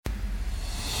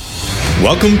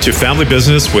Welcome to Family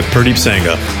Business with Pradeep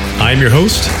Sangha. I'm your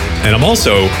host, and I'm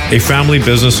also a family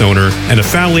business owner and a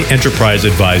family enterprise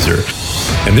advisor.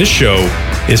 And this show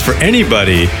is for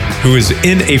anybody who is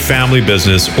in a family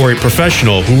business or a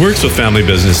professional who works with family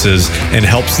businesses and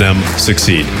helps them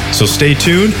succeed. So stay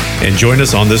tuned and join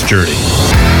us on this journey.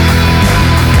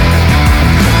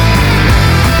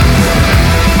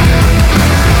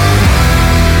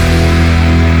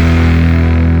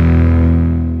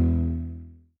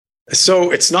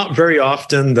 So it's not very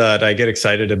often that I get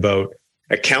excited about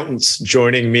accountants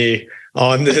joining me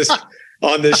on this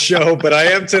show, but I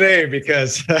am today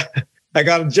because I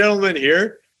got a gentleman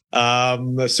here.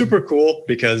 Super cool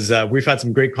because we've had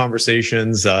some great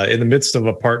conversations in the midst of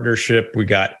a partnership. We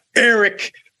got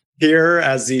Eric here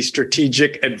as the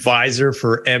strategic advisor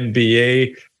for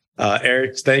MBA.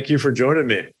 Eric, thank you for joining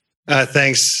me.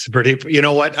 Thanks, Pradeep. You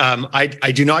know what?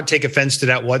 I do not take offense to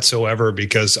that whatsoever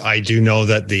because I do know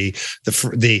that the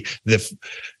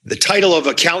title of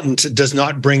accountant does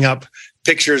not bring up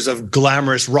pictures of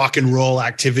glamorous rock and roll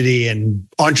activity and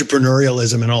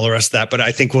entrepreneurialism and all the rest of that. But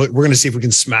I think we're going to see if we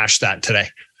can smash that today.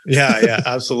 Yeah,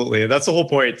 absolutely. And that's the whole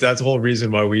point. That's the whole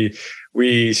reason why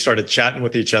we started chatting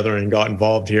with each other and got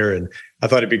involved here. And I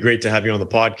thought it'd be great to have you on the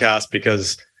podcast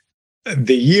because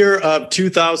the year of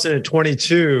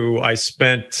 2022, I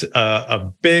spent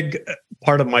a big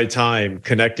part of my time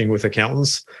connecting with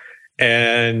accountants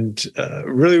and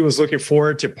really was looking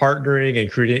forward to partnering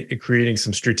and creating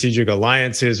some strategic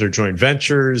alliances or joint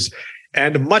ventures.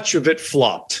 And much of it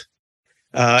flopped.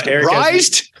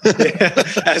 Surprised? Eric,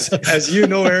 as you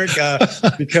know, Eric,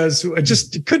 because I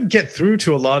just couldn't get through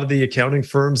to a lot of the accounting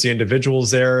firms, the individuals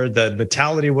there, the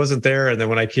mentality wasn't there. And then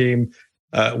when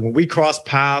we crossed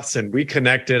paths and we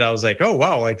connected, I was like, oh,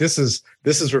 wow, like this is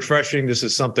refreshing. This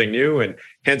is something new. And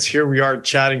hence here we are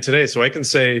chatting today. So I can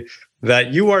say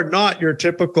that you are not your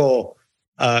typical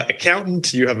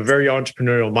accountant. You have a very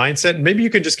entrepreneurial mindset. And maybe you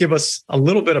could just give us a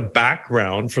little bit of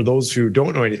background for those who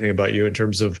don't know anything about you in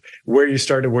terms of where you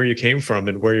started, where you came from,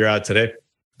 and where you're at today.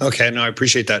 Okay, no, I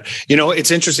appreciate that. You know,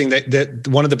 it's interesting that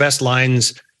one of the best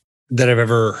lines that I've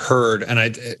ever heard, and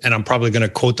I'm probably going to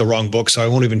quote the wrong book, so I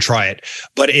won't even try it.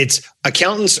 But it's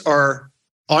accountants are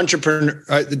technicians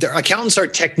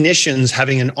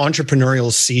having an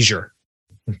entrepreneurial seizure.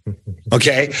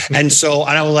 Okay. And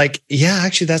I was like, yeah,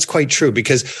 actually, that's quite true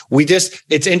because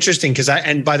it's interesting because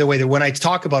and by the way, that when I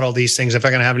talk about all these things, if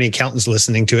I'm going to have any accountants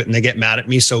listening to it and they get mad at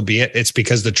me, so be it. It's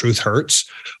because the truth hurts.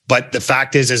 But the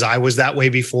fact is I was that way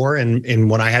before. And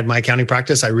when I had my accounting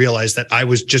practice, I realized that I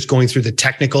was just going through the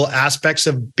technical aspects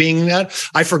of being that.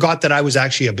 I forgot that I was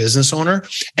actually a business owner,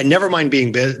 and never mind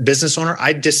being business owner.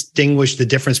 I distinguish the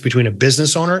difference between a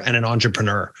business owner and an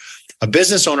entrepreneur. A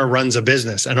business owner runs a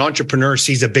business. An entrepreneur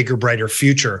sees a bigger, brighter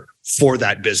future for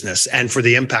that business and for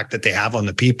the impact that they have on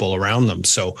the people around them.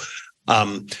 So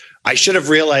I should have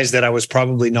realized that I was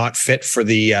probably not fit for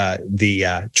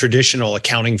the traditional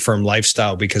accounting firm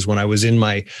lifestyle because when I was in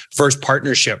my first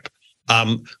partnership,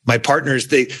 my partners,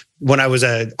 when I was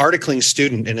an articling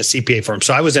student in a CPA firm,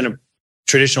 so I was in a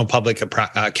traditional public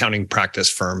accounting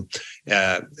practice firm,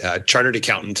 chartered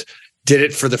accountant, did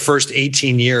it for the first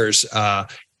 18 years.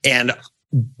 And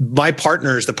my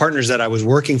partners, the partners that I was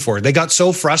working for, they got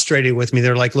so frustrated with me.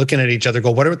 They're like looking at each other, go,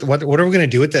 what are we going to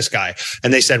do with this guy?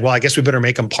 And they said, well, I guess we better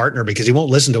make him partner because he won't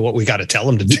listen to what we got to tell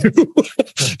him to do.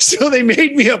 So they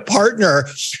made me a partner.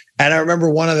 And I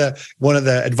remember one of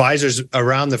the advisors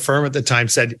around the firm at the time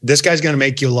said, this guy's going to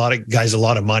make you a lot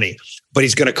of money, but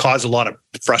he's going to cause a lot of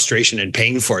frustration and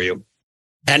pain for you.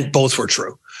 And both were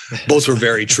true. Both were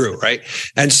very true, right?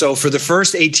 And so for the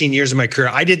first 18 years of my career,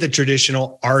 I did the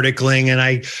traditional articling and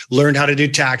I learned how to do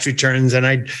tax returns and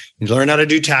I learned how to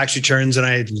do tax returns and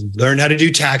I learned how to do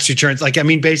tax returns.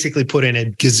 Basically put in a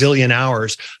gazillion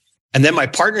hours. And then my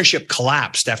partnership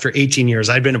collapsed after 18 years.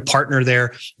 I'd been a partner there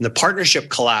and the partnership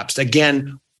collapsed.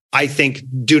 Again, I think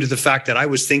due to the fact that I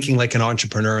was thinking like an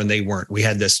entrepreneur and they weren't. We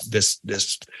had this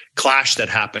clash that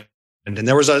happened. And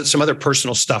there was some other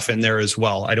personal stuff in there as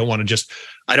well. I don't want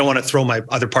to throw my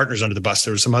other partners under the bus.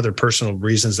 There were some other personal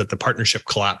reasons that the partnership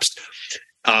collapsed,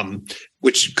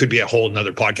 which could be a whole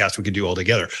nother podcast we could do all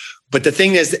together. But the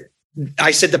thing is, I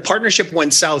said the partnership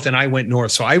went south and I went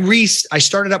north. So I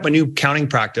started up a new accounting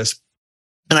practice.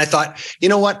 And I thought, you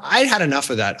know what? I'd had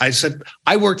enough of that. I said,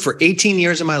 I worked for 18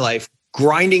 years of my life,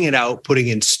 grinding it out, putting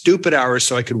in stupid hours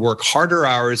so I could work harder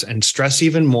hours and stress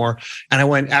even more. And I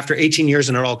went, after 18 years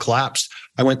and it all collapsed,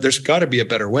 I went, there's got to be a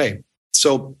better way.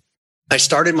 So I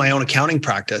started my own accounting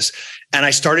practice and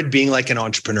I started being like an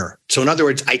entrepreneur. So in other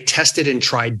words, I tested and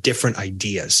tried different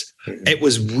ideas. Mm-hmm. It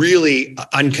was really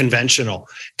unconventional.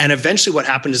 And eventually what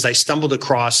happened is I stumbled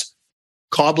across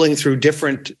cobbling through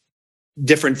different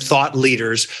thought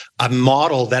leaders, a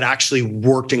model that actually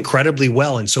worked incredibly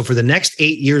well. And so for the next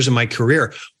 8 years of my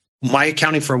career, my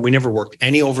accounting firm, we never worked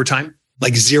any overtime,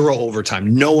 like zero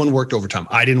overtime. No one worked overtime.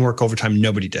 I didn't work overtime.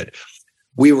 Nobody did.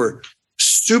 We were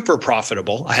super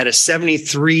profitable. I had a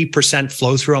 73%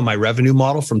 flow through on my revenue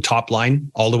model from top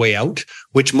line all the way out,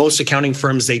 which most accounting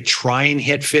firms, they try and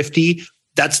hit 50.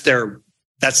 That's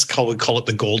how we call it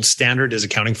the gold standard, is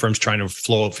accounting firms trying to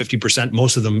flow out 50%.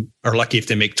 Most of them are lucky if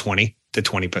they make 20 to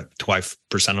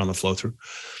 25% on the flow through.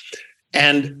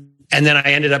 And then I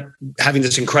ended up having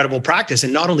this incredible practice.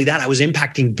 And not only that, I was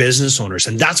impacting business owners.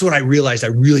 And that's what I realized I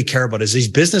really care about, is these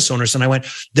business owners. And I went,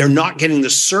 they're not getting the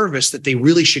service that they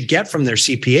really should get from their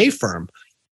CPA firm.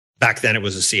 Back then it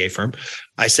was a CA firm.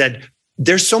 I said,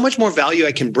 there's so much more value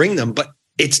I can bring them, but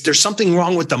there's something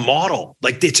wrong with the model.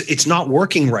 Like it's not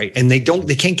working right. And they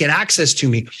can't get access to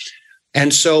me.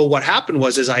 And so what happened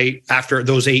was, after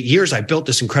those 8 years, I built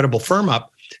this incredible firm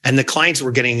up. And the clients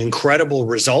were getting incredible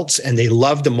results and they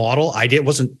loved the model. I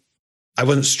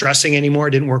wasn't stressing anymore. I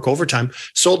didn't work overtime,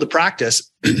 sold the practice.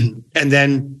 And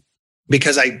then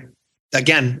because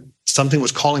something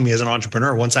was calling me as an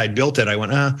entrepreneur. Once I had built it, I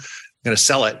went, I'm going to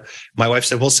sell it. My wife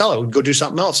said, well, sell it. We'd go do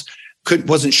something else.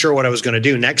 Wasn't sure what I was going to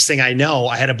do. Next thing I know,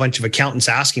 I had a bunch of accountants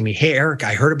asking me, hey, Eric,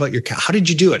 I heard about how did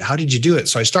you do it? How did you do it?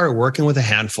 So I started working with a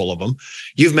handful of them.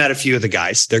 You've met a few of the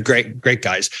guys. They're great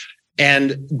guys.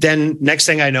 And then next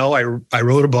thing I know, I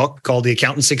wrote a book called The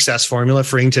Accountant Success Formula,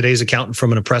 Freeing Today's Accountant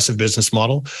from an Oppressive Business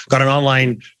Model. Got an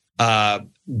online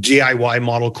DIY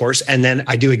model course. And then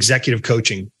I do executive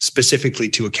coaching specifically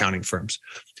to accounting firms.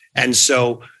 And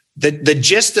so the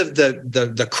gist of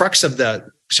the crux of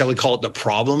shall we call it the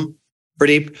problem,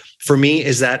 Pradeep, for me,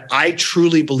 is that I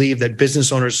truly believe that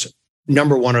business owners,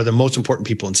 number one, are the most important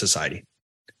people in society.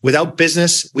 Without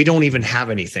business, we don't even have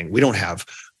anything. We don't have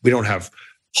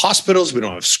hospitals, we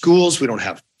don't have schools, we don't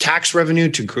have tax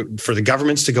revenue for the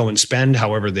governments to go and spend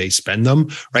however they spend them,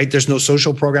 right? There's no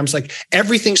social programs. Like,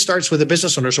 everything starts with a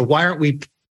business owner. So why aren't we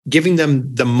giving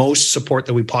them the most support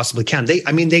that we possibly can?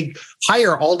 They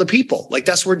hire all the people. Like,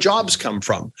 that's where jobs come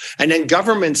from. And then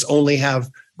governments only have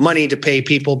money to pay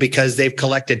people because they've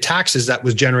collected taxes that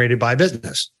was generated by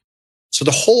business. So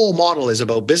the whole model is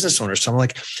about business owners. So I'm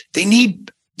like, they need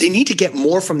to get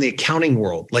more from the accounting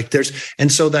world.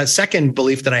 And so that second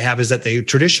belief that I have is that the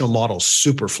traditional model is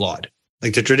super flawed.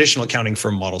 Like, the traditional accounting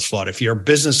firm model is flawed. If you're a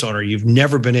business owner, you've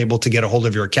never been able to get a hold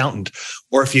of your accountant,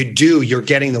 or if you do, you're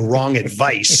getting the wrong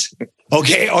advice.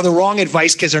 Okay. Or the wrong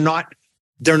advice because they're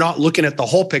not looking at the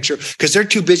whole picture, because they're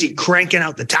too busy cranking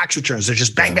out the tax returns. They're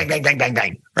just bang, bang, bang, bang, bang,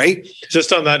 bang. Right.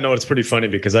 Just on that note, it's pretty funny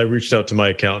because I reached out to my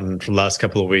accountant for the last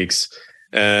couple of weeks.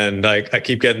 And I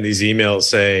keep getting these emails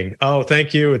saying, oh,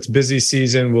 thank you. It's busy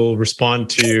season. We'll respond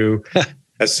to you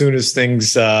as soon as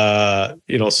things,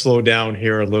 slow down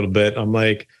here a little bit. I'm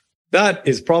like, that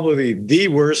is probably the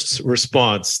worst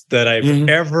response that I've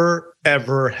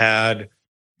ever had.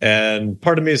 And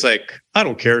part of me is like, I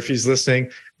don't care if he's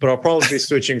listening, but I'll probably be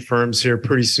switching firms here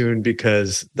pretty soon,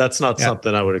 because that's not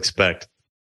something I would expect.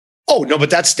 Oh, no, but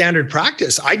that's standard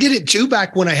practice. I did it too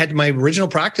back when I had my original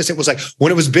practice. It was like,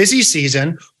 when it was busy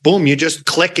season, boom, you just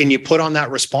click and you put on that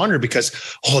responder because,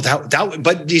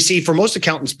 but you see, for most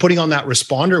accountants, putting on that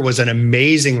responder was an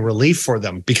amazing relief for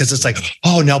them, because it's like,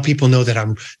 oh, now people know that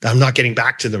I'm not getting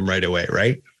back to them right away.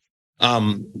 Right.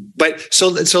 But so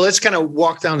let's kind of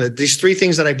walk down to these three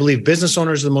things that I believe business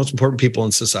owners are the most important people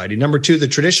in society. Number two, the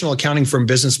traditional accounting firm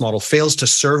business model fails to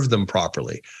serve them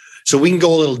properly. So we can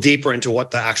go a little deeper into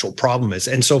what the actual problem is.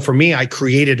 And so for me, I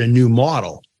created a new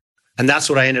model, and that's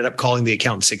what I ended up calling the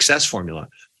accountant success formula.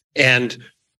 And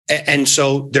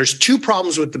so there's two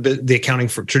problems with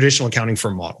the traditional accounting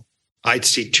firm model. I'd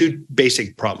see two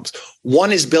basic problems.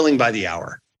 One is billing by the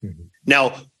hour. Mm-hmm.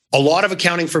 Now, a lot of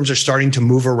accounting firms are starting to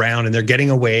move around and they're getting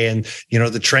away. And,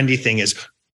 the trendy thing is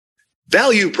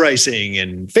value pricing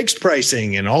and fixed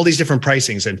pricing and all these different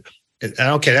pricings. And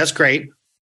okay, that's great.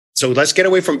 So let's get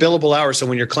away from billable hours. So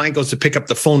when your client goes to pick up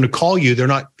the phone to call you, they're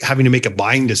not having to make a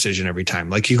buying decision every time.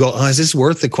 Like, you go, is this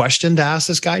worth the question to ask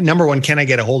this guy? Number one, can I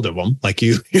get a hold of him? Like,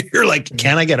 you're like,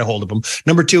 can I get a hold of him?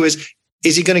 Number two is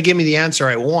he going to give me the answer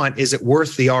I want? Is it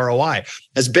worth the ROI?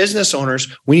 As business owners,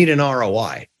 we need an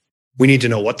ROI. We need to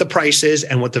know what the price is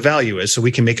and what the value is, so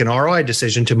we can make an ROI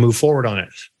decision to move forward on it.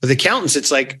 With accountants,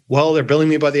 it's like, well, they're billing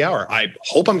me by the hour. I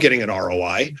hope I'm getting an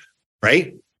ROI,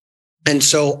 right? And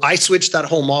so I switched that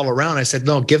whole model around. I said,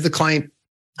 no, give the client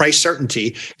price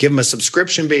certainty, give them a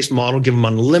subscription-based model, give them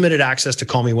unlimited access to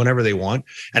call me whenever they want.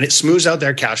 And it smooths out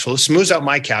their cash flow, smooths out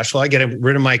my cash flow. I get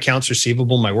rid of my accounts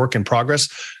receivable, my work in progress.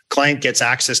 Client gets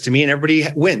access to me and everybody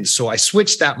wins. So I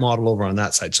switched that model over on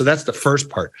that side. So that's the first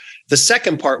part. The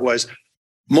second part was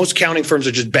most accounting firms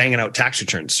are just banging out tax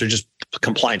returns. They're just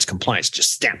compliance,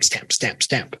 just stamp.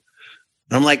 And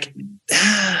I'm like,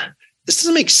 this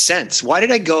doesn't make sense. Why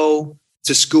did I go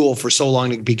to school for so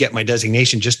long to get my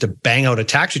designation just to bang out a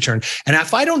tax return? And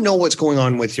if I don't know what's going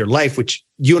on with your life, which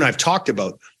you and I've talked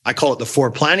about, I call it the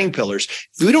 4 planning pillars.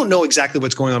 If we don't know exactly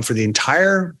what's going on for the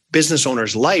entire business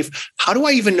owner's life, how do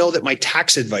I even know that my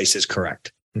tax advice is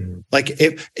correct? Mm-hmm. Like,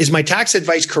 is my tax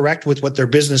advice correct with what their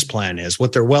business plan is,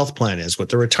 what their wealth plan is, what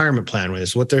their retirement plan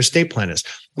is, what their estate plan is?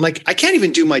 I'm like, I can't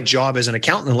even do my job as an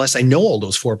accountant unless I know all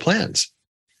those 4 plans.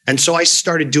 And so I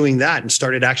started doing that and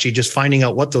started actually just finding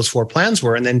out what those 4 plans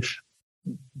were and then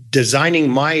designing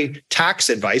my tax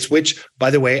advice, which, by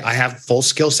the way, I have full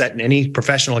skill set and any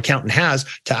professional accountant has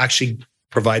to actually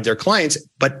provide their clients,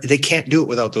 but they can't do it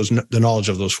without the knowledge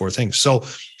of those 4 things. So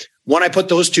when I put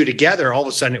those 2 together, all of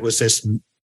a sudden it was the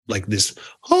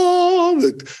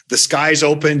skies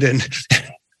opened and,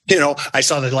 I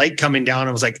saw the light coming down.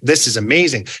 I was like, this is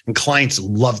amazing. And clients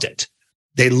loved it.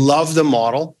 They loved the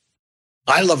model.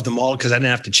 I love them all because I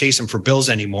didn't have to chase them for bills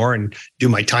anymore and do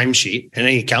my timesheet. And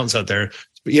any accountants out there,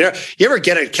 you ever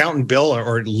get an accountant bill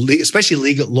or especially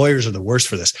legal lawyers are the worst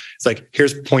for this. It's like,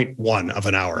 here's 0.1 of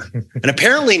an hour. And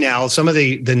apparently now some of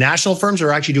the national firms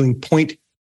are actually doing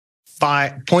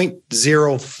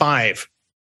 0.05.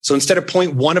 So instead of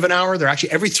 0.1 of an hour, they're actually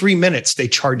every 3 minutes they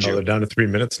charge you. They're down to 3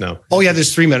 minutes now. Oh yeah,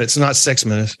 there's 3 minutes, not 6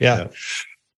 minutes. Yeah.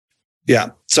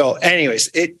 So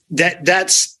anyways,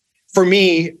 that's for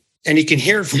me. And you can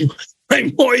hear from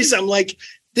my voice, I'm like,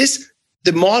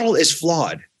 the model is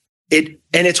flawed.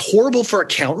 It's horrible for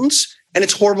accountants and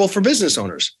it's horrible for business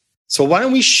owners. So why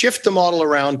don't we shift the model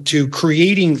around to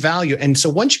creating value? And so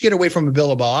once you get away from a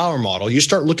billable hour model, you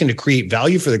start looking to create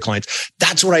value for the clients.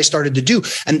 That's what I started to do.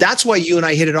 And that's why you and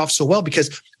I hit it off so well,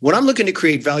 because when I'm looking to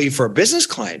create value for a business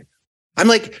client, I'm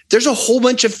like, there's a whole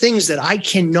bunch of things that I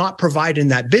cannot provide in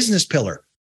that business pillar.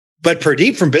 But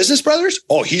Pradeep from Business Brothers,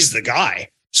 oh, he's the guy.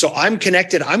 So I'm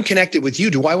connected with you.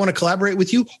 Do I want to collaborate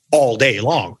with you all day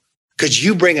long? Because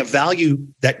you bring a value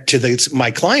that to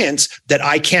my clients that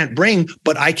I can't bring,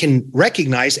 but I can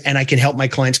recognize and I can help my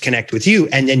clients connect with you.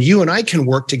 And then you and I can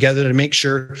work together to make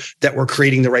sure that we're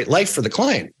creating the right life for the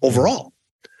client overall.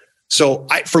 So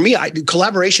for me,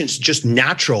 collaboration is just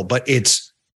natural, but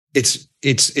it's like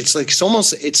it's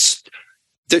almost,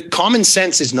 the common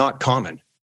sense is not common.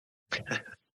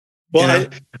 Well,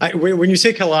 when you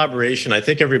say collaboration, I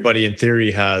think everybody in theory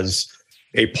has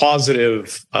a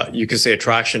positive, you could say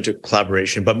attraction to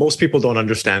collaboration, but most people don't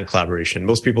understand collaboration.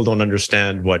 Most people don't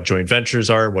understand what joint ventures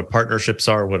are, what partnerships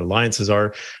are, what alliances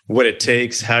are, what it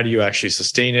takes. How do you actually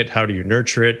sustain it? How do you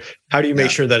nurture it? How do you make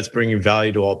sure that it's bringing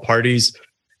value to all parties?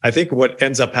 I think what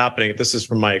ends up happening, this is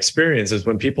from my experience, is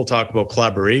when people talk about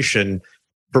collaboration,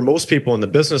 for most people in the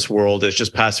business world, it's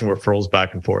just passing referrals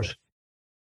back and forth.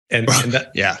 And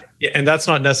that's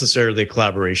not necessarily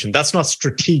collaboration. That's not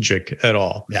strategic at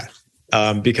all. Yeah.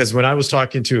 Because when I was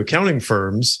talking to accounting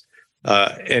firms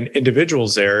and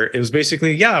individuals there, it was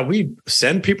basically, we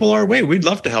send people our way. We'd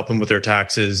love to help them with their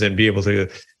taxes and be able to,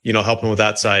 help them with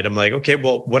that side. I'm like, okay,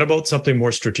 well, what about something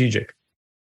more strategic?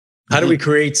 How do we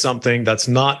create something that's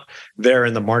not there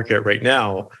in the market right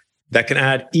now that can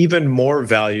add even more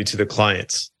value to the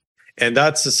clients? And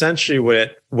that's essentially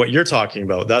what you're talking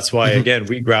about. That's why, again,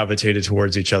 we gravitated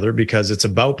towards each other, because it's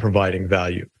about providing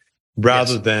value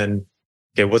rather than,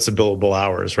 okay, what's the billable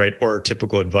hours, right? Or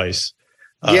typical advice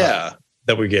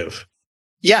that we give.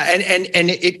 Yeah.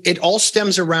 And it all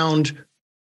stems around,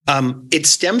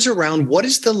 what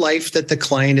is the life that the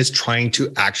client is trying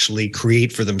to actually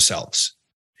create for themselves?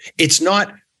 It's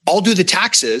not, I'll do the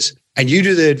taxes and you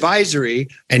do the advisory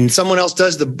and someone else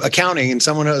does the accounting and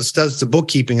someone else does the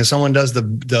bookkeeping and someone does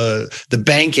the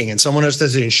banking and someone else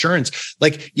does the insurance.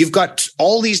 Like, you've got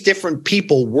all these different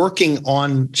people working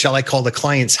on, shall I call the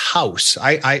client's house?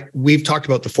 We've talked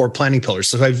about the 4 planning pillars.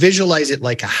 So if I visualize it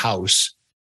like a house,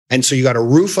 and so you got a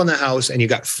roof on the house and you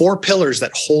got 4 pillars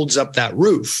that holds up that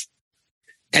roof.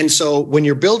 And so when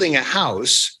you're building a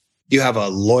house, you have a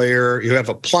lawyer, you have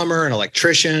a plumber, an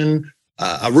electrician,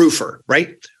 a roofer,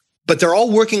 right? But they're all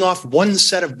working off one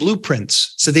set of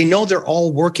blueprints. So they know they're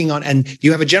all working on, and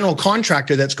you have a general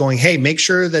contractor that's going, hey, make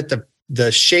sure that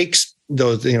the shakes,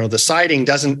 the siding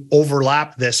doesn't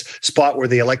overlap this spot where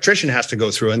the electrician has to go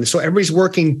through. And so everybody's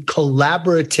working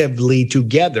collaboratively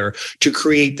together to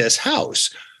create this house.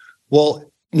 Well,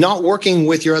 not working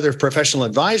with your other professional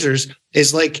advisors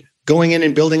is like going in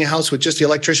and building a house with just the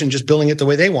electrician, just building it the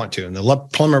way they want to, and the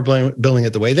plumber building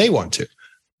it the way they want to.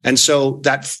 And so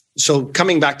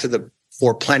coming back to the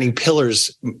 4 planning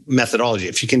pillars methodology,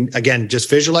 if you can, again, just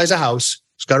visualize a house,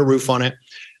 it's got a roof on it.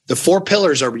 The 4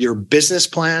 pillars are your business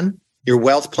plan, your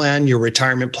wealth plan, your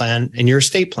retirement plan, and your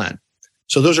estate plan.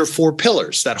 So those are 4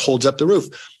 pillars that holds up the roof.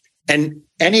 And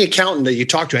any accountant that you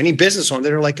talk to, any business owner,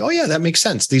 they're like, oh yeah, that makes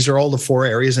sense. These are all the 4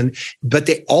 areas, but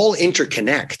they all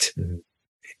interconnect. Mm-hmm.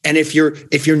 And if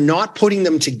you're not putting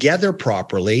them together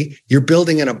properly, you're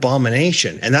building an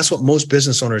abomination. And that's what most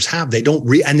business owners have. They don't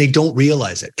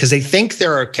realize it because they think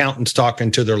their accountant's talking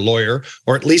to their lawyer,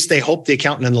 or at least they hope the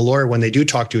accountant and the lawyer, when they do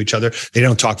talk to each other, they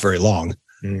don't talk very long.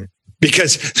 Mm.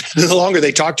 Because the longer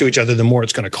they talk to each other, the more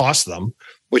it's going to cost them,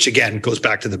 which again goes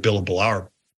back to the billable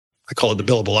hour. I call it the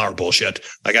billable hour bullshit.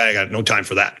 Like I got no time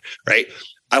for that, right?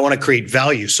 I want to create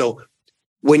value. So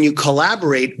when you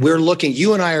collaborate,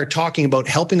 you and I are talking about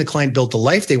helping the client build the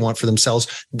life they want for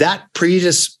themselves. That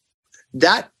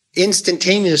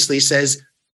instantaneously says,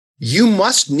 you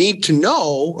must need to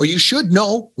know, or you should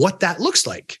know what that looks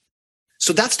like.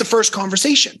 So that's the first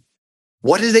conversation.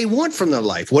 What do they want from their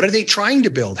life? What are they trying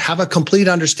to build? Have a complete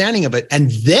understanding of it.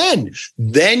 And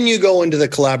then you go into the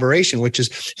collaboration, which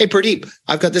is, hey, Pradeep,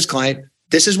 I've got this client.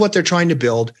 This is what they're trying to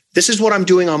build. This is what I'm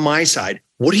doing on my side.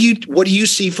 What do you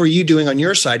see for you doing on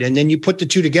your side? And then you put the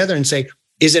 2 together and say,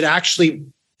 is it actually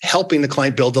helping the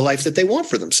client build the life that they want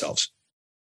for themselves?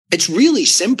 It's really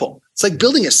simple. It's like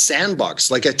building a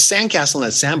sandbox, like a sandcastle in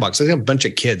a sandbox. Like a bunch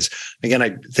of kids. Again,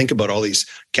 I think about all these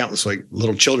accountants, like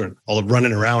little children, all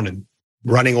running around and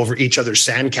running over each other's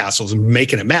sandcastles and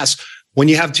making a mess. When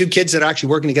you have 2 kids that are actually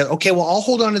working together, okay, well, I'll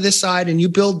hold on to this side and you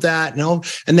build that,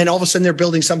 and then all of a sudden they're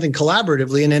building something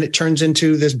collaboratively, and then it turns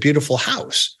into this beautiful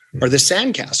house or the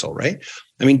sandcastle, right?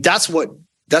 I mean, that's what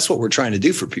we're trying to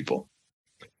do for people.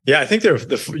 Yeah, I think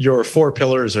your 4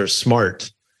 pillars are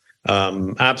smart,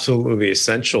 absolutely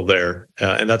essential there,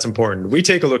 and that's important. We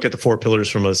take a look at the 4 pillars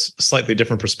from a slightly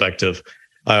different perspective.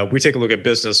 We take a look at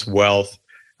business, wealth,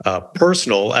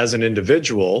 personal as an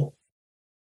individual,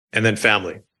 and then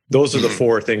family. Those are the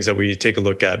 4 things that we take a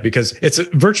look at, because it's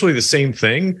virtually the same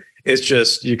thing. It's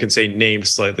just, you can say, named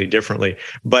slightly differently.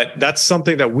 But that's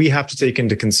something that we have to take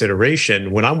into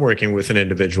consideration when I'm working with an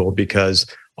individual, because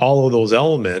all of those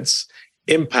elements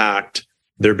impact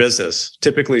their business.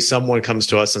 Typically, someone comes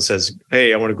to us and says,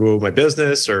 hey, I want to grow my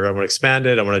business, or I want to expand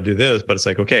it. I want to do this. But it's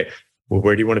like, okay, well,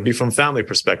 where do you want to be from a family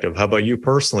perspective? How about you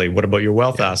personally? What about your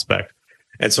wealth aspect?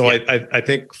 And so I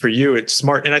think for you, it's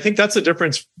smart. And I think that's the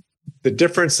difference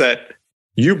that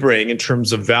you bring in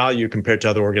terms of value compared to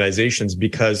other organizations,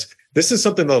 because this is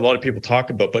something that a lot of people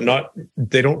talk about, but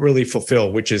they don't really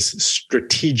fulfill, which is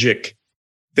strategic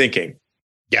thinking.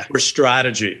 Yeah. Or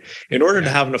strategy. In order to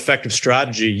have an effective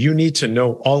strategy, you need to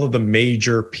know all of the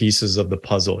major pieces of the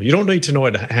puzzle. You don't need to know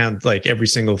at hand, like every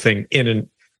single thing in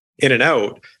and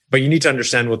out, but you need to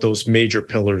understand what those major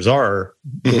pillars are,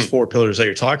 those 4 pillars that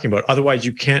you're talking about. Otherwise,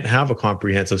 you can't have a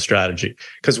comprehensive strategy,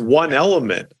 because one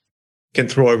element can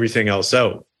throw everything else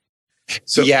out.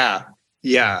 So yeah.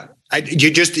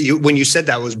 When you said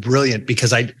that was brilliant,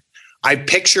 because I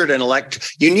pictured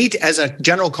you need to, as a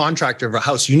general contractor of a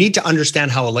house, you need to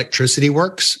understand how electricity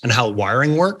works and how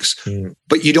wiring works,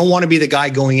 but you don't want to be the guy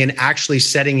going in, actually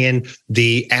setting in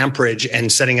the amperage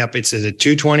and setting up, is it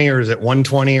 220 or is it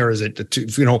 120 or is it,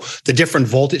 the different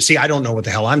voltage? See, I don't know what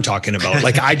the hell I'm talking about.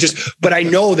 But I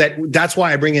know that's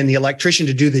why I bring in the electrician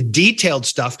to do the detailed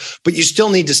stuff, but you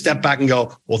still need to step back and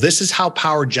go, well, this is how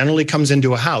power generally comes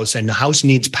into a house, and the house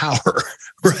needs power.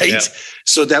 Right. Yeah.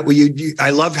 So that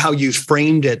I love how you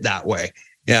framed it that way.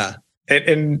 Yeah.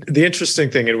 And the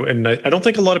interesting thing, and I don't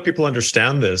think a lot of people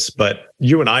understand this, but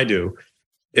you and I do,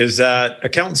 is that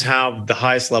accountants have the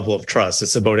highest level of trust.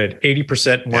 It's about an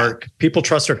 80% mark. Yeah. People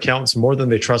trust their accountants more than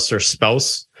they trust their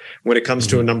spouse when it comes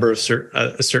to a number of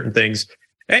certain things.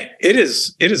 It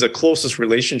is a closest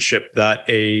relationship that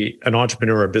an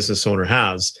entrepreneur or business owner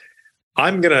has.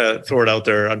 I'm going to throw it out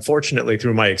there. Unfortunately,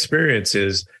 through my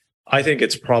experiences, I think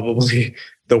it's probably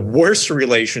the worst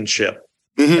relationship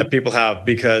that people have,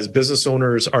 because business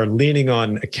owners are leaning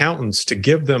on accountants to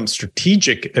give them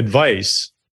strategic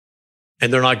advice,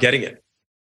 and they're not getting it.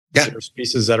 Yeah. There's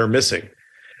pieces that are missing.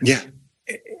 Yeah.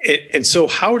 And so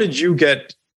how did you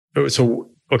get, so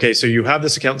you have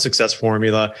this accountant success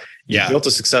formula. You built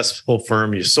a successful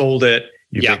firm. You sold it.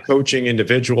 You've been coaching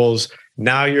individuals.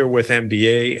 Now you're with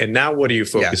MBA. And now what are you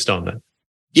focused on then?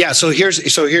 Yeah. So here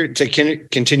to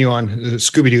continue on the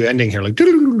Scooby-Doo ending here, like,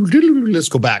 let's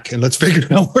go back and let's figure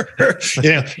out where,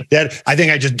 that I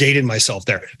think I just dated myself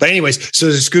there. But anyways, so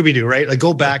the Scooby-Doo, right? Like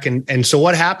go back. And so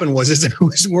what happened was I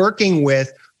was working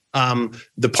with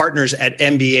the partners at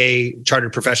MBA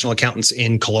Chartered Professional Accountants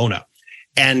in Kelowna.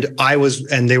 And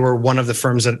they were one of the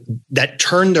firms that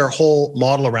turned their whole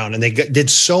model around, and they did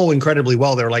so incredibly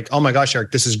well. They were like, oh my gosh,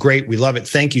 Eric, this is great. We love it.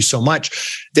 Thank you so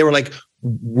much. They were like,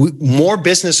 more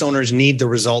business owners need the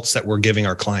results that we're giving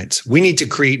our clients. We need to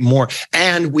create more.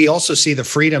 And we also see the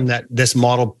freedom that this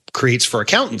model creates for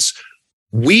accountants.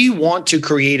 We want to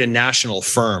create a national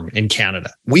firm in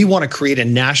Canada. We want to create a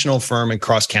national firm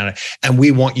across Canada, and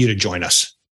we want you to join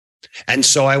us. And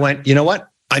so I went, you know what?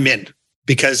 I'm in,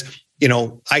 because,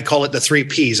 I call it the 3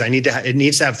 Ps. It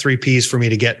needs to have 3 Ps for me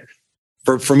to get,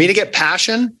 for me to get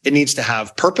passion. It needs to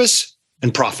have purpose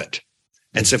and profit.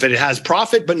 And so if it has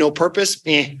profit, but no purpose,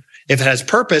 If it has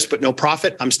purpose, but no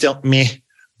profit, I'm still meh.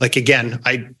 Like, again,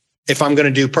 if I'm going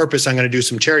to do purpose, I'm going to do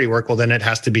some charity work. Well, then it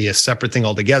has to be a separate thing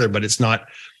altogether, but it's not.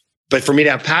 But for me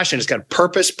to have passion, it's got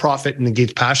purpose, profit, and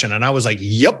it passion. And I was like,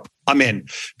 yep, I'm in,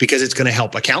 because it's going to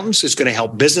help accountants. It's going to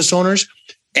help business owners,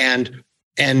 and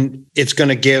it's going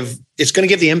to give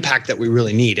the impact that we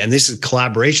really need. And this is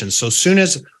collaboration. So as soon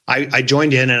as I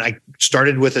joined in, and I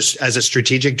started as a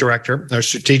strategic director or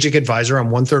strategic advisor, I'm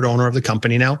 1/3 owner of the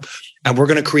company now, and we're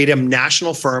going to create a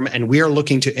national firm, and we are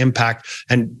looking to impact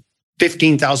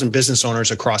 15,000 business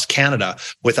owners across Canada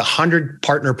with 100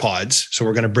 partner pods. So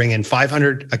we're going to bring in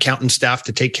 500 accountant staff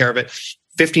to take care of it,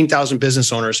 15,000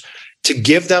 business owners, to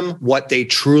give them what they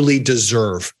truly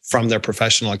deserve from their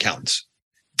professional accountants.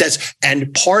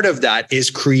 And part of that is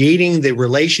creating the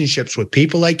relationships with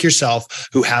people like yourself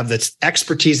who have the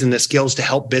expertise and the skills to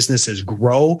help businesses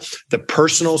grow, the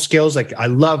personal skills. Like, I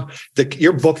love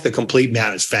your book, The Complete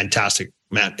Man, is fantastic,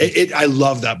 man. I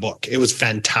love that book. It was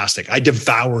fantastic. I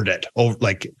devoured it,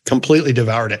 completely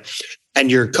devoured it.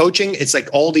 And your coaching, it's like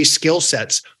all these skill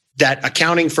sets that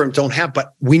accounting firms don't have,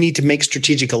 but we need to make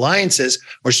strategic alliances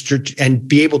and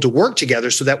be able to work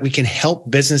together so that we can help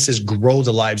businesses grow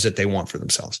the lives that they want for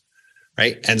themselves.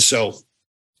 Right. And so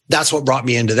that's what brought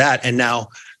me into that. And now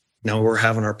we're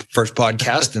having our first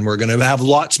podcast, and we're going to have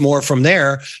lots more from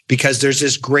there, because there's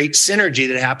this great synergy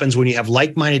that happens when you have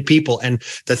like-minded people. And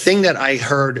the thing that I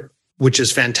heard, which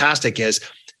is fantastic, is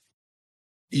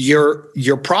your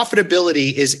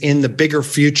profitability is in the bigger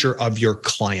future of your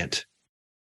client.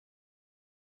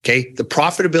 Okay. The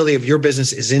profitability of your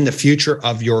business is in the future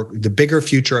of the bigger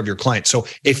future of your client. So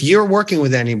if you're working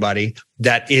with anybody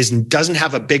that doesn't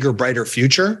have a bigger, brighter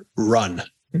future, run.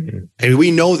 Mm-hmm. And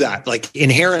we know that, like,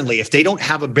 inherently, if they don't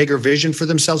have a bigger vision for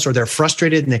themselves, or they're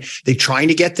frustrated and they're trying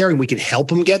to get there, and we can help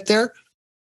them get there.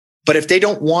 But if they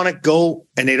don't want to go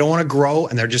and they don't want to grow,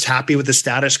 and they're just happy with the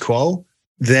status quo,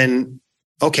 then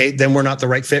we're not the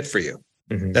right fit for you.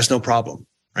 Mm-hmm. That's no problem.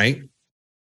 Right.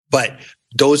 But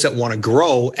those that want to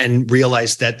grow and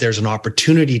realize that there's an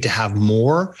opportunity to have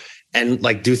more and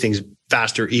do things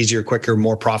faster, easier, quicker,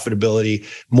 more profitability,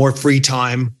 more free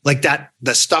time, like that,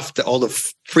 the stuff that all the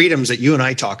freedoms that you and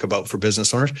I talk about for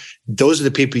business owners, those are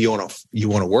the people you want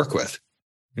to work with.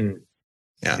 Mm.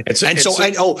 Yeah.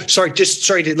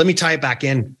 Let me tie it back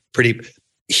in, Pradeep.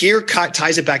 Here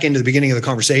ties it back into the beginning of the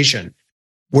conversation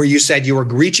where you said you were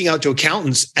reaching out to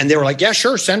accountants, and they were like, yeah,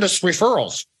 sure, send us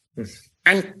referrals.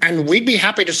 And we'd be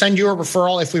happy to send you a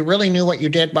referral if we really knew what you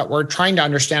did, but we're trying to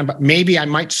understand, but maybe I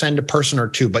might send a person or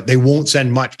two, but they won't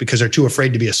send much because they're too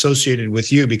afraid to be associated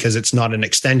with you, because it's not an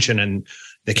extension, and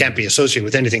they can't be associated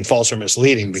with anything false or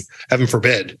misleading. Heaven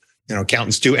forbid,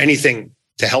 accountants do anything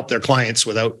to help their clients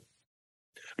without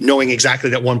knowing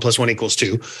exactly that 1 + 1 =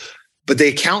 2. But the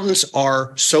accountants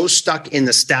are so stuck in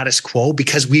the status quo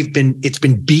because it's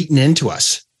been beaten into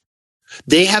us.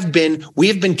 We have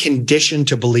been conditioned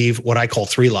to believe what I call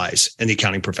 3 lies in the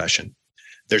accounting profession.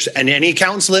 And any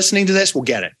accountants listening to this will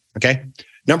get it. Okay.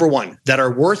 Number 1, that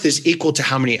our worth is equal to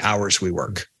how many hours we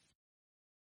work.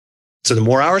 So the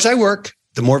more hours I work,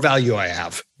 the more value I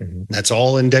have. Mm-hmm. That's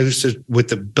all induced with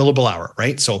the billable hour,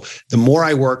 right? So the more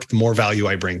I work, the more value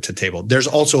I bring to the table. There's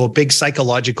also a big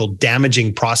psychological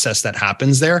damaging process that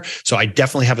happens there. So I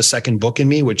definitely have a second book in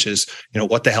me, which is,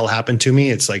 what the hell happened to me?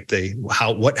 It's like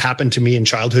what happened to me in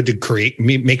childhood to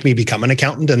make me become an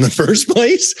accountant in the first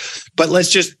place. But let's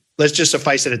just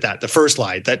suffice it at that. The first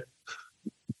lie, that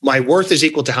my worth is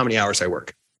equal to how many hours I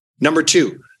work. Number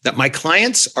 2, that my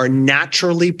clients are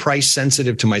naturally price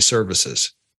sensitive to my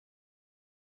services.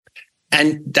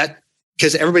 And that,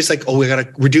 because everybody's like, we got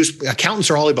to reduce.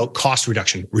 Accountants are all about cost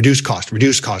reduction, reduce cost,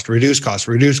 reduce cost, reduce cost,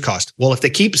 reduce cost. Well, if they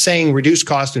keep saying reduce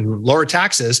cost and lower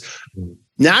taxes,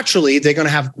 naturally they're going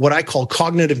to have what I call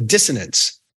cognitive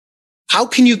dissonance. How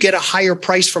can you get a higher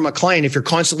price from a client if you're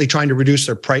constantly trying to reduce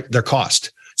their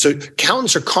cost? So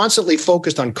accountants are constantly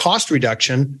focused on cost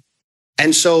reduction.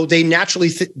 And so they naturally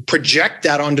project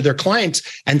that onto their clients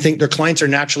and think their clients are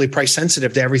naturally price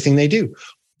sensitive to everything they do.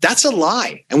 That's a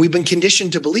lie. And we've been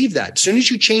conditioned to believe that. As soon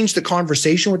as you change the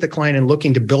conversation with the client and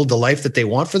looking to build the life that they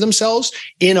want for themselves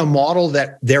in a model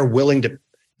that they're willing to,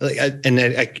 and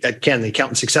again, the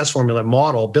accountant success formula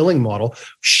model, billing model,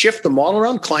 shift the model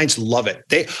around, clients love it.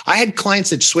 I had clients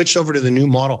that switched over to the new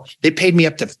model. They paid me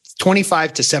up to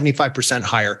 25 to 75%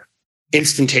 higher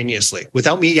instantaneously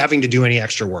without me having to do any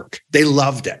extra work. They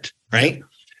loved it, right?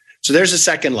 So there's a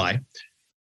second lie,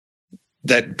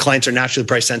 that clients are naturally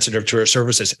price sensitive to our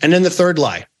services. And then the third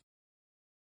lie,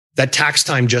 that tax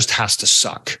time just has to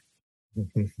suck.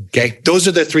 Okay. Those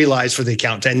are the three lies for the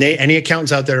accountant. And any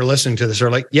accountants out there are listening to this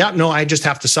are like, yeah, no, I just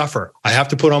have to suffer. I have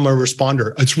to put on my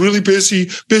responder. It's really busy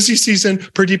season.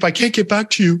 Pradeep, I can't get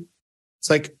back to you. It's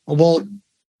like, well,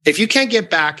 if you can't get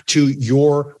back to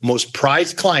your most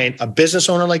prized client, a business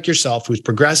owner like yourself, who's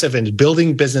progressive and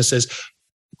building businesses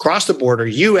across the border,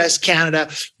 US, Canada,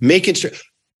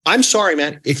 I'm sorry,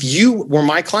 man. If you were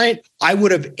my client, I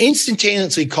would have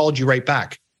instantaneously called you right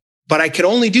back. But I could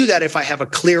only do that if I have a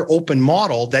clear, open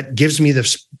model that gives me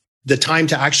the time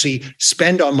to actually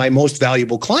spend on my most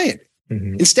valuable client.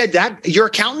 Mm-hmm. Instead, your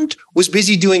accountant was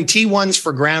busy doing T1s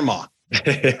for grandma.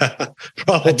 Yeah,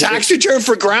 a tax return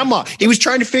for grandma. He was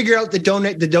trying to figure out the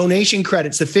donation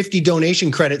credits, the 50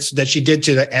 donation credits that she did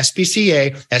to the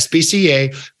SPCA.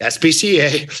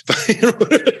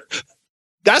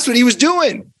 That's what he was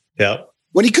doing. Yeah.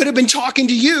 When he could have been talking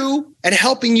to you and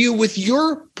helping you with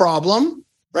your problem,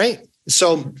 right?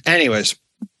 So, anyways,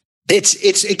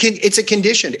 it's a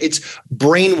condition. It's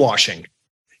brainwashing.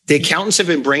 The accountants have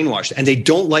been brainwashed, and they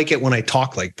don't like it when I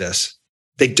talk like this.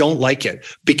 They don't like it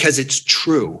because it's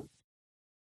true.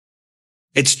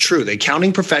 It's true. The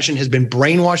accounting profession has been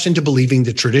brainwashed into believing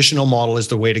the traditional model is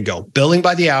the way to go, billing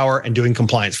by the hour and doing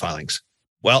compliance filings.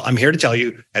 Well, I'm here to tell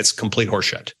you that's complete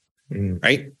horseshit,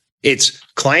 right? It's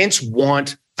clients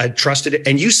want a trusted,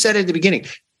 and you said at the beginning,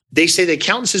 they say the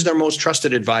accountant is their most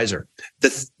trusted advisor.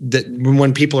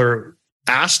 When people are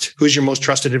asked, who's your most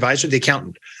trusted advisor? The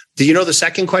accountant. Do you know the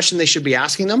second question they should be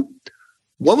asking them?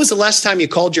 When was the last time you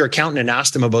called your accountant and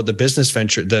asked them about the business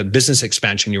venture, the business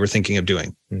expansion you were thinking of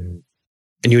doing? Mm-hmm.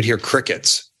 And you would hear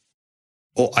crickets.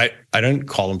 Oh, I didn't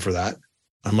call them for that.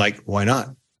 I'm like, why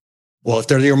not? Well, if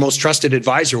they're your most trusted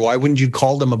advisor, why wouldn't you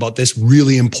call them about this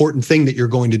really important thing that you're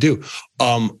going to do?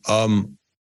 And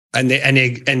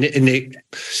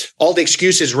all the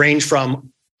excuses range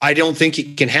from, I don't think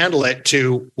he can handle it,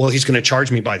 to, well, he's going to charge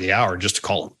me by the hour just to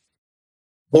call him.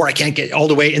 Or I can't get all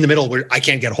the way in the middle where I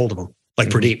can't get a hold of him, like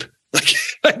Pradeep. Like,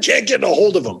 I can't get a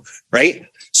hold of him, right?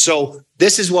 So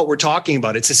this is what we're talking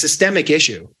about. It's a systemic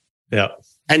issue. Yeah.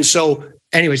 And so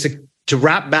anyways, to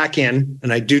wrap back in,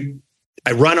 and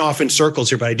I run off in circles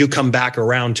here, but I do come back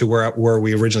around to where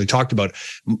we originally talked about.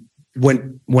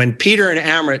 When Peter and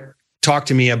Amrit talked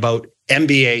to me about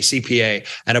MBA, CPA,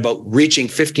 and about reaching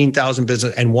 15,000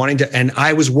 business and wanting to, and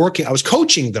I was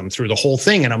coaching them through the whole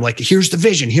thing. And I'm like, here's the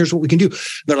vision. Here's what we can do. And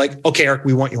they're like, okay, Eric,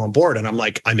 we want you on board. And I'm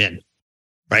like, I'm in.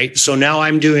 Right. So now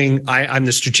I'm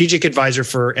the strategic advisor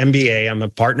for MBA. I'm a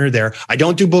partner there. I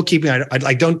don't do bookkeeping.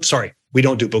 We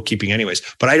don't do bookkeeping anyways,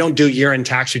 but I don't do year-end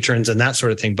tax returns and that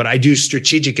sort of thing. But I do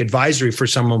strategic advisory for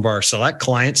some of our select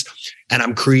clients, and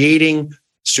I'm creating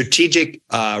strategic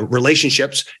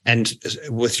relationships and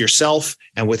with yourself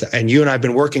and you and I've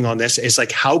been working on this. It's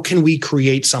like, how can we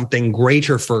create something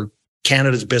greater for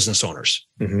Canada's business owners?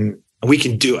 Mm-hmm. And we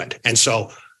can do it. And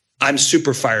so I'm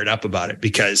super fired up about it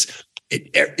because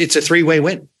it's a three-way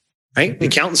win, right? Mm-hmm. The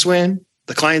accountants win,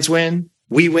 the clients win,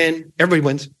 we win, everybody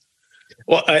wins.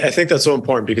 Well, I think that's so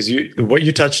important because what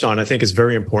you touched on, I think, is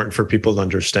very important for people to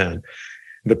understand.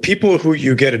 The people who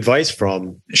you get advice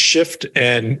from shift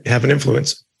and have an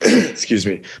influence. Excuse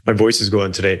me, my voice is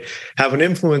going today. Have an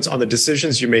influence on the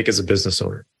decisions you make as a business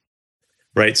owner,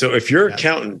 right? So if your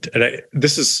accountant, and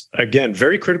this is, again,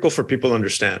 very critical for people to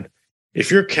understand. If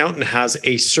your accountant has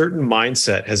a certain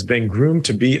mindset, has been groomed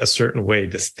to be a certain way,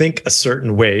 to think a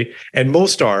certain way, and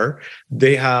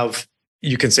they have,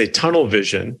 you can say, tunnel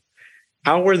vision.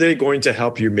 How are they going to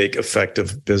help you make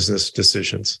effective business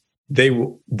decisions?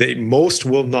 Most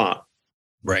will not.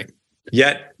 Right.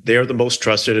 Yet they are the most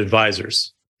trusted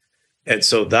advisors. And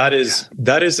so that is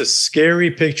a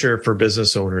scary picture for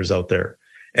business owners out there.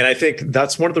 And I think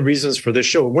that's one of the reasons for this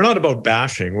show. We're not about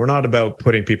bashing. We're not about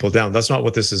putting people down. That's not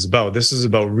what this is about. This is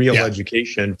about real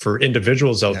education for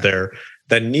individuals out there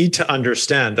that need to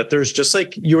understand that there's, just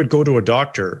like you would go to a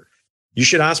doctor, you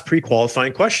should ask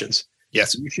pre-qualifying questions.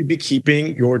 Yes. You should be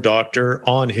keeping your doctor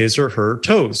on his or her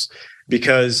toes,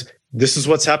 because this is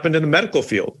what's happened in the medical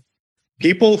field.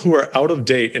 People who are out of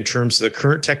date in terms of the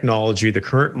current technology, the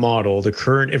current model, the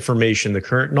current information, the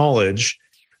current knowledge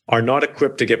are not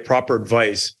equipped to get proper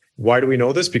advice. Why do we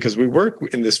know this? Because we work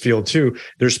in this field too.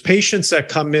 There's patients that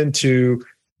come into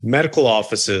medical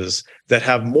offices that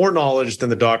have more knowledge than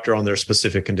the doctor on their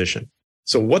specific condition.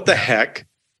 So what the heck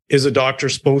is a doctor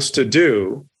supposed to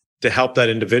do to help that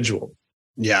individual?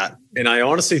 Yeah. And I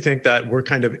honestly think that we're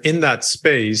kind of in that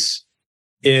space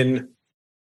in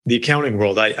the accounting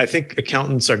world. I think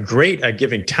accountants are great at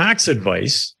giving tax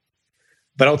advice,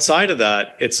 but outside of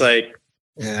that, it's like,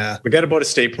 forget about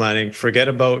estate planning, forget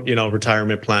about,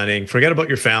 retirement planning, forget about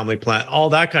your family plan. All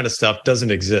that kind of stuff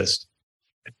doesn't exist.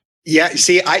 Yeah.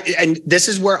 See, and this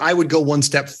is where I would go one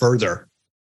step further.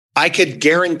 I could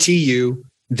guarantee you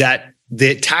that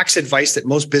the tax advice that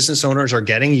most business owners are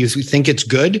getting, you think it's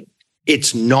good,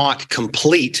 it's not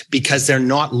complete because they're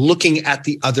not looking at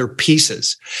the other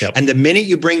pieces. Yep. And the minute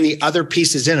you bring the other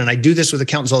pieces in, and I do this with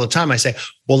accountants all the time, I say,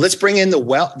 well, let's bring in the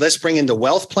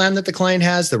wealth plan that the client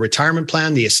has, the retirement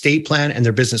plan, the estate plan, and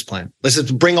their business plan. Let's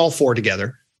just bring all four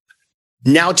together.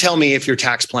 Now tell me if your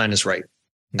tax plan is right.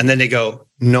 And then they go,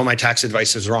 no, my tax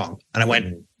advice is wrong. And I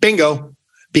went, bingo,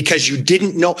 because you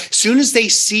didn't know. As soon as they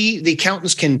see, the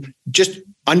accountants can just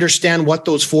understand what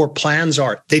those four plans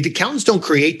are. The accountants don't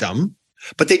create them,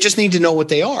 but they just need to know what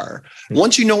they are.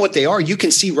 Once you know what they are, you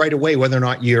can see right away whether or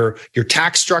not your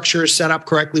tax structure is set up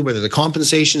correctly, whether the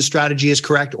compensation strategy is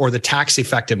correct, or the tax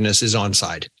effectiveness is on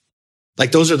side.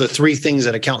 Like those are the three things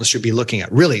that accountants should be looking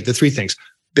at. Really, the three things: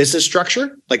 business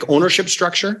structure, like ownership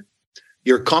structure,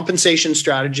 your compensation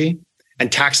strategy,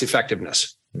 and tax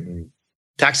effectiveness,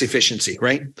 tax efficiency,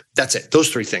 right? That's it. Those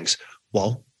three things.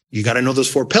 Well, you got to know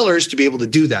those four pillars to be able to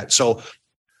do that. So,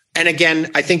 and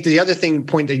again, I think the other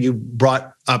point that you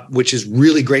brought up, which is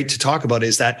really great to talk about,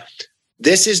 is that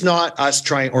this is not us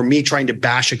me trying to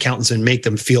bash accountants and make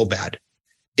them feel bad.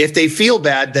 If they feel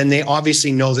bad, then they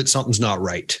obviously know that something's not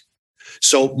right.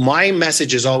 So my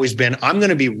message has always been, I'm going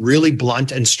to be really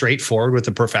blunt and straightforward with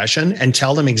the profession and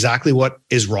tell them exactly what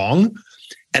is wrong.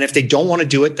 And if they don't want to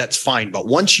do it, that's fine. But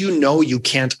once you know, you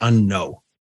can't unknow.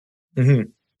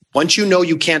 Once you know,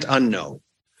 you can't unknow.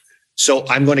 So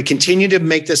I'm going to continue to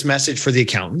make this message for the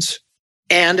accountants.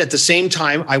 And at the same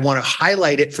time, I want to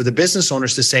highlight it for the business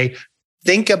owners to say,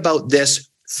 think about this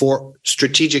for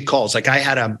strategic calls. Like I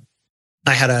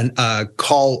was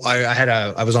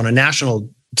on a national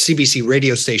CBC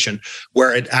radio station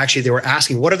where they were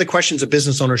asking, what are the questions a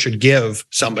business owner should give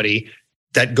somebody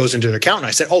that goes into their account? And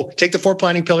I said, take the four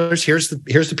planning pillars. Here's the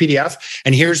PDF,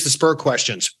 and here's the spur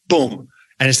questions. Boom.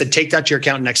 And I said, take that to your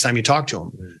accountant next time you talk to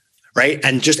them, right?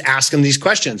 And just ask them these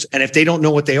questions. And if they don't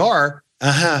know what they are,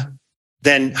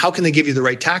 then how can they give you the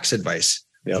right tax advice?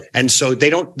 Yep. And so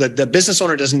the business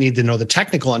owner doesn't need to know the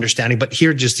technical understanding, but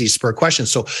here are just these spur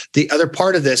questions. So the other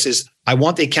part of this is I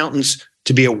want the accountants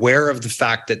to be aware of the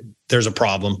fact that there's a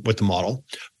problem with the model,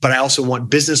 but I also want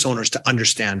business owners to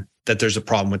understand that there's a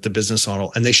problem with the business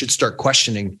model, and they should start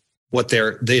questioning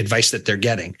the advice that they're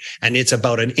getting. And it's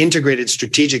about an integrated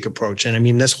strategic approach. And I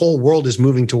mean, this whole world is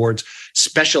moving towards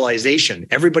specialization.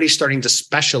 Everybody's starting to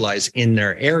specialize in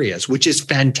their areas, which is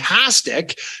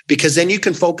fantastic, because then you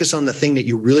can focus on the thing that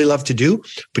you really love to do,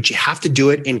 but you have to do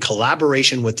it in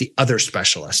collaboration with the other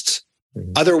specialists.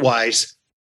 Otherwise,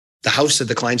 the house that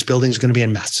the client's building is going to be a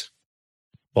mess.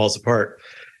 Falls apart.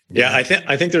 Yeah, I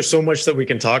think there's so much that we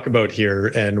can talk about here,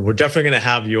 and we're definitely going to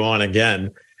have you on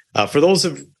again. For those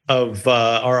of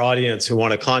our audience who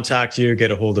want to contact you, get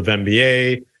a hold of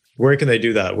MBA, where can they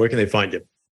do that? Where can they find you?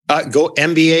 Go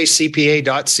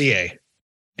mbacpa.ca.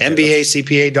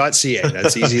 mbacpa.ca.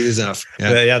 That's easy enough.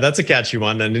 Yeah, that's a catchy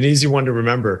one and an easy one to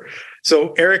remember.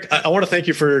 So, Eric, I want to thank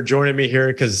you for joining me here,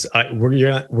 because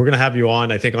we're going to have you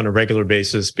on, I think, on a regular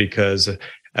basis, because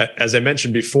as I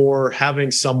mentioned before,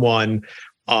 having someone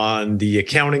on the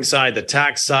accounting side, the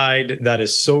tax side, that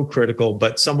is so critical,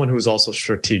 but someone who's also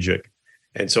strategic.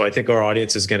 And so I think our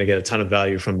audience is going to get a ton of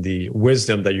value from the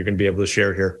wisdom that you're going to be able to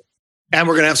share here. And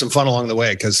we're going to have some fun along the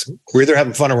way, because we're either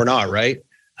having fun or we're not, right?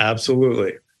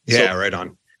 Absolutely. Yeah, right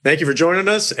on. Thank you for joining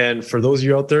us. And for those of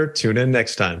you out there, tune in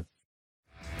next time.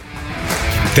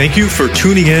 Thank you for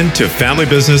tuning in to Family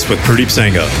Business with Pradeep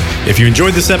Sangha. If you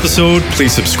enjoyed this episode,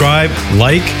 please subscribe,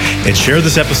 like, and share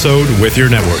this episode with your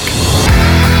network.